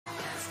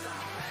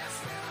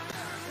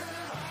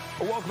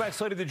Welcome back,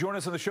 Slated, to join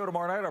us on the show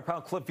tomorrow night. Our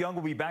pal Cliff Young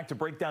will be back to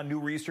break down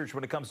new research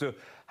when it comes to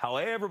how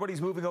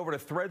everybody's moving over to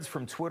Threads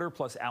from Twitter,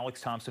 plus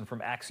Alex Thompson from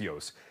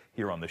Axios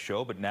here on the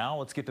show. But now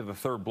let's get to the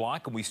third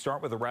block, and we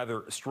start with a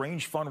rather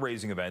strange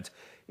fundraising event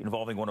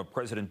involving one of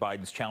President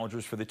Biden's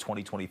challengers for the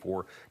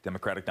 2024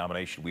 Democratic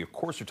nomination. We, of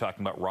course, are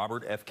talking about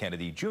Robert F.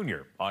 Kennedy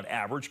Jr. On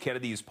average,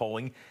 Kennedy is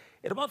polling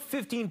at about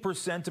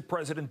 15% to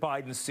President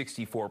Biden's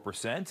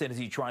 64%, and as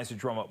he tries to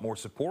drum up more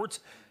support,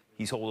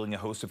 he's holding a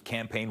host of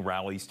campaign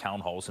rallies, town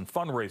halls, and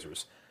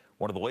fundraisers.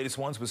 One of the latest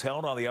ones was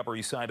held on the Upper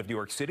East Side of New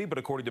York City, but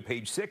according to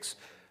Page 6,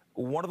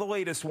 one of the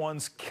latest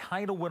ones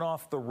kind of went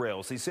off the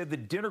rails. He said the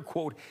dinner,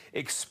 quote,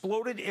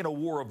 exploded in a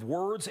war of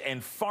words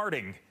and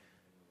farting.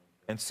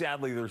 And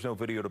sadly, there's no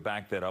video to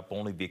back that up,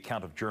 only the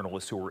account of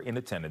journalists who were in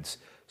attendance.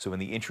 So in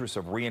the interest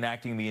of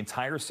reenacting the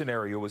entire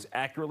scenario as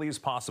accurately as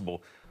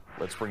possible,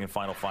 let's bring in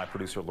Final Five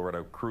producer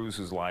Loretto Cruz,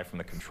 who's live from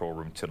the control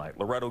room tonight.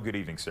 Loretto, good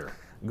evening, sir.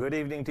 Good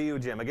evening to you,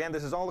 Jim. Again,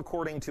 this is all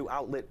according to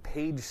outlet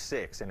Page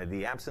 6, and in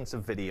the absence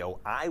of video,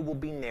 I will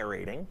be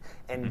narrating,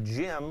 and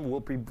Jim will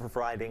be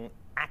providing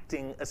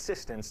acting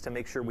assistance to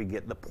make sure we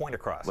get the point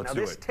across. Now,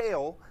 this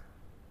tale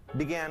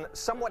began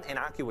somewhat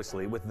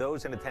innocuously with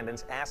those in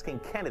attendance asking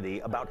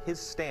Kennedy about his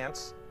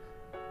stance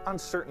on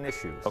certain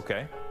issues.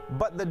 Okay.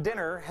 But the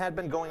dinner had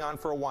been going on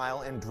for a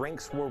while, and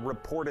drinks were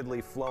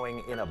reportedly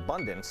flowing in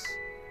abundance.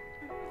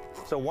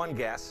 So one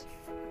guest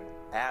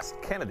asked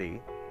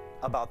Kennedy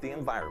about the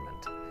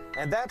environment.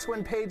 And that's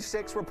when Page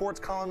 6 reports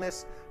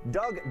columnist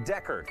Doug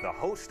Deckert, the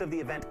host of the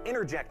event,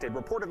 interjected,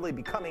 reportedly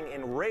becoming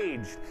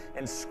enraged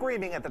and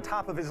screaming at the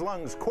top of his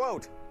lungs,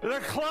 quote, "The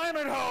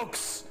climate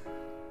hoax!"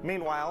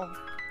 Meanwhile,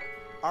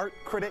 art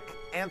critic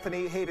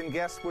Anthony Hayden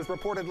Guest was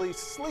reportedly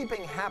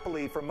sleeping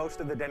happily for most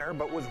of the dinner,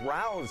 but was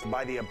roused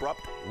by the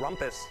abrupt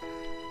rumpus.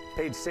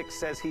 Page 6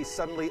 says he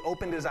suddenly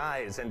opened his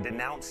eyes and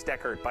denounced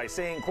Deckert by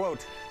saying,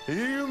 quote,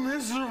 "You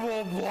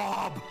miserable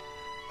blob!"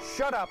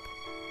 "Shut up,"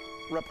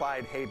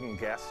 replied Hayden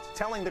Guest,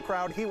 telling the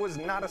crowd he was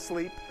not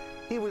asleep.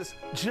 He was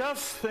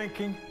just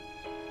thinking.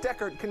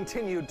 Deckert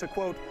continued to,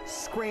 quote,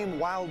 scream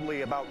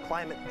wildly about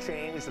climate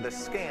change, the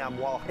scam,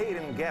 while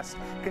Hayden Guest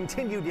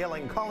continued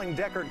yelling, calling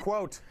Deckert,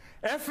 quote,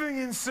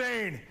 "effing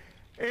insane,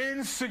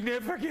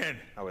 insignificant."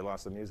 Oh, we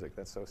lost the music.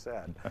 That's so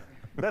sad.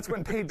 That's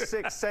when Page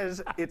 6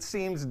 says it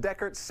seems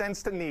Deckert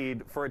sensed a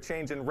need for a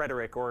change in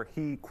rhetoric, or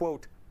he,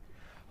 quote,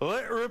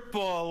 let rip a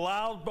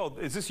loud, oh,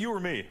 is this you or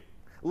me?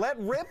 Let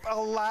rip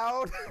a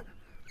loud,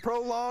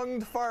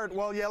 prolonged fart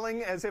while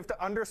yelling as if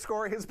to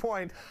underscore his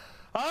point,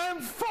 "I'm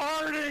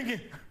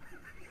farting!"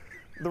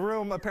 The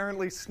room,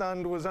 apparently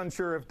stunned, was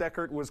unsure if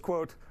Deckert was,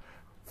 quote,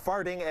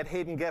 farting at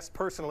Hayden Guest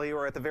personally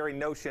or at the very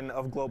notion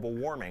of global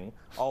warming.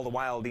 All the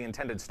while, the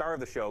intended star of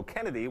the show,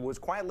 Kennedy, was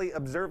quietly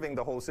observing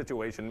the whole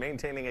situation,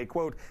 maintaining a,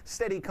 quote,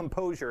 steady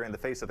composure in the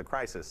face of the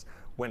crisis.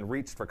 When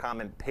reached for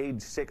comment,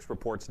 Page 6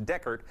 reports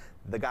Deckert,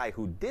 the guy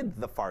who did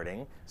the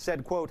farting,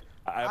 said, quote,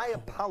 I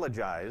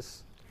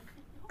apologize.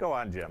 Go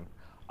on, Jim.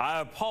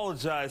 I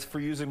apologize for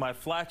using my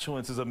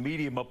flatulence as a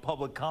medium of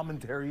public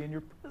commentary in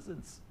your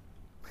presence.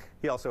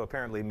 He also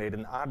apparently made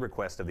an odd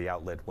request of the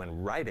outlet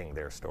when writing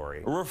their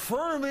story.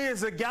 Refer to me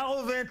as a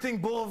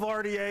gallivanting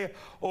boulevardier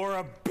or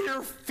a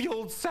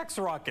beer-fueled sex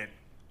rocket.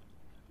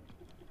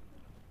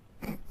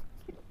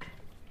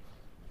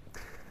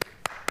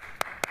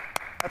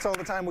 That's all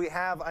the time we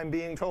have, I'm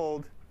being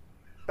told.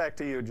 Back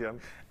to you,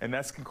 Jim. And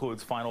that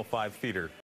concludes Final Five Theater.